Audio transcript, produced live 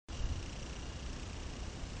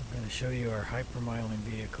going to show you our hypermiling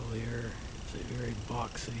vehicle here. It's a very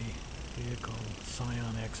boxy vehicle,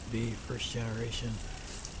 Scion XB, first generation.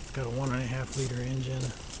 It's got a 1.5 liter engine.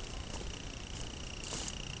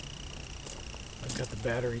 I've got the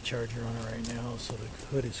battery charger on it right now, so the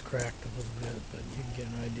hood is cracked a little bit, but you can get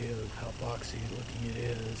an idea of how boxy looking it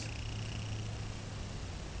is.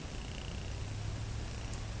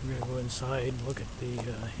 We're going to go inside and look at the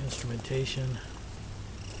instrumentation.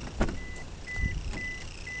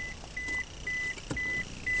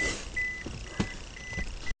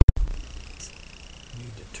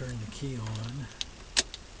 Need to turn the key on.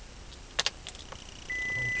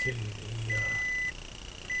 Okay,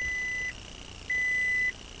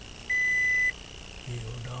 the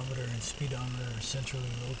odometer and speedometer are centrally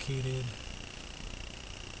located.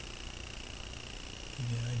 Give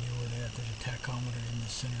you an idea where they're at. There's a tachometer in the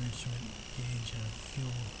center instrument gauge and a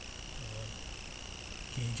fuel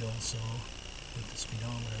gauge also with the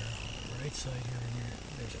speedometer. On the right side here,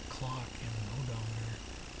 there's a clock and an odometer.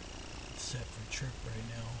 It's set for trip right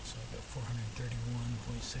now, so I've got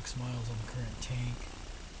 431.6 miles on the current tank.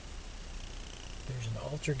 There's an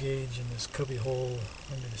alter gauge in this cubby hole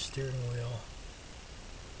under the steering wheel.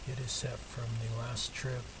 It is set from the last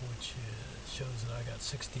trip, which shows that I got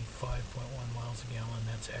 65.1 miles a gallon.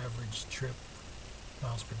 That's average trip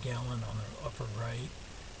miles per gallon on the upper right.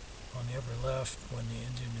 On the upper left, when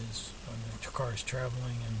the car is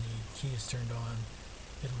traveling and the key is turned on,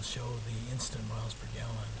 it'll show the instant miles per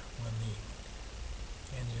gallon. When the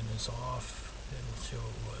engine is off, it'll show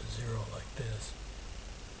 0 like this.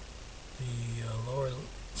 The lower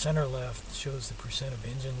center left shows the percent of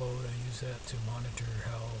engine load. I use that to monitor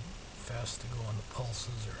how fast to go on the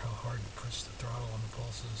pulses or how hard to push the throttle on the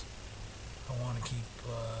pulses. I want to keep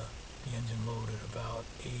the engine load at about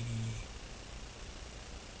 80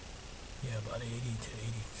 to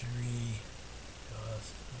 83.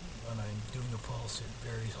 When I'm doing a pulse, it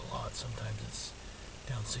varies a lot. Sometimes it's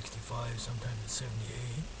down 65, sometimes it's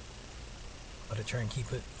 78. But I try and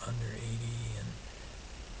keep it under 80 and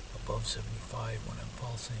above 75 when I'm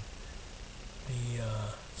pulsing. The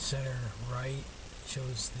center right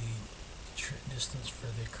shows the distance for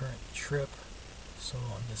the current trip. So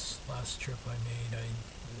on this last trip I made, I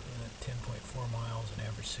went 10.4 miles and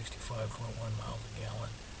averaged 65.1 miles a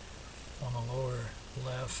gallon. On the lower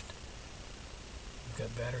left, we've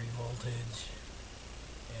got battery voltage,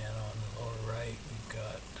 and on the lower right, we've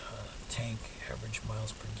got tank average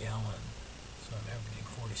miles per gallon. So I'm averaging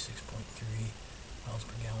 46.3 miles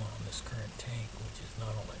per gallon on this current tank, which is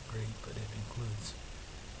not all that great, but it includes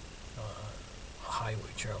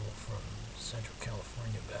highway travel from Central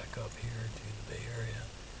California back up here to the Bay Area.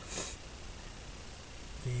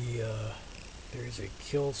 There's a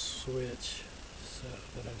kill switch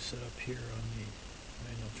that I've set up here on the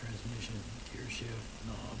manual transmission gear shift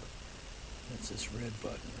knob. That's this red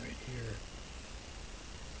button right here.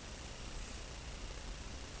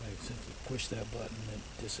 I simply push that button, it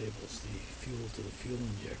disables the fuel to the fuel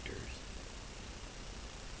injectors.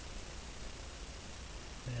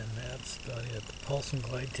 And that's about it. The pulse and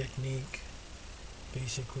glide technique,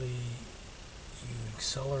 basically you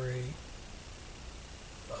accelerate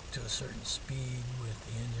up to a certain speed with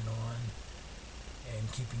the engine on and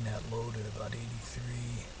keeping that load at about 83.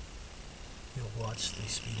 You'll watch the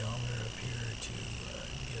speedometer up here to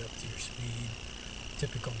get up to your speed.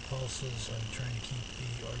 Typical pulses, I'm trying to keep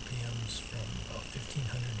the RPMs from about 1500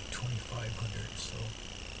 to 2500, so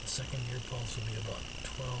the second gear pulse will be about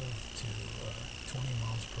 12 to 20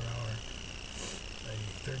 miles per hour. A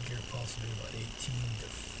third gear pulse will be about 18 to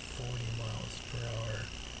 40 miles per hour,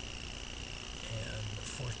 and the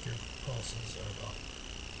fourth gear pulses are about,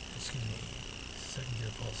 third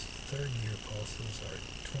gear pulses are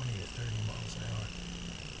 20 to 30 miles an hour.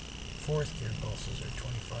 Fourth gear pulses are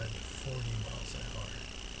 25 to 40 miles an hour.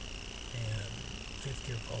 And fifth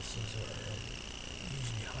gear pulses are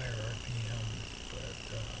usually higher RPM, but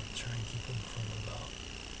try and keep them from about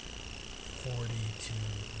 40 to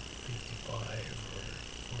 55 or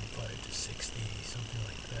 45 to 60, something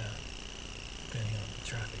like that, depending on the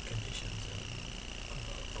traffic conditions and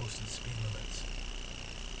posted speed limits.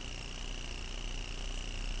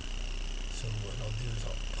 So what I'll do is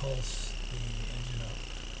I'll pulse the engine up,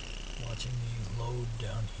 watching the load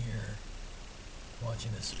down here, watching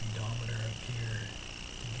the speedometer up here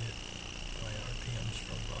to get my RPMs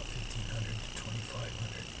from about 1500 to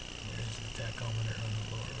 2500. There's the tachometer on the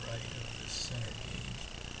lower right of the center gauge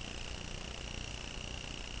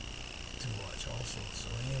to watch also. So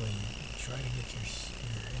anyway, you try to get your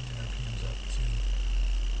engine RPMs up to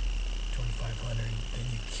 2500, then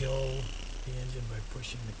you kill the engine by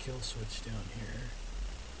pushing the kill switch down here,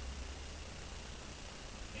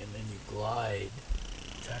 and then glide.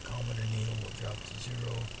 Tachometer needle will drop to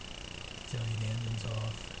 0. Tell you the engine's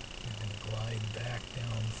off. You're going to glide back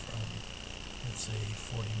down from, let's say,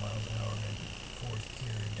 40 miles an hour in fourth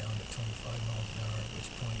gear down to 25 miles an hour, at which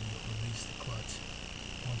point you'll release the clutch,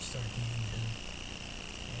 don't start the engine,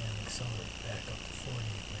 and accelerate back up to 40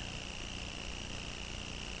 again.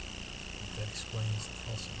 If that explains the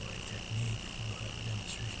false glide technique, we'll have a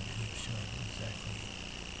demonstration video showing exactly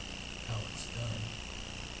how it's done.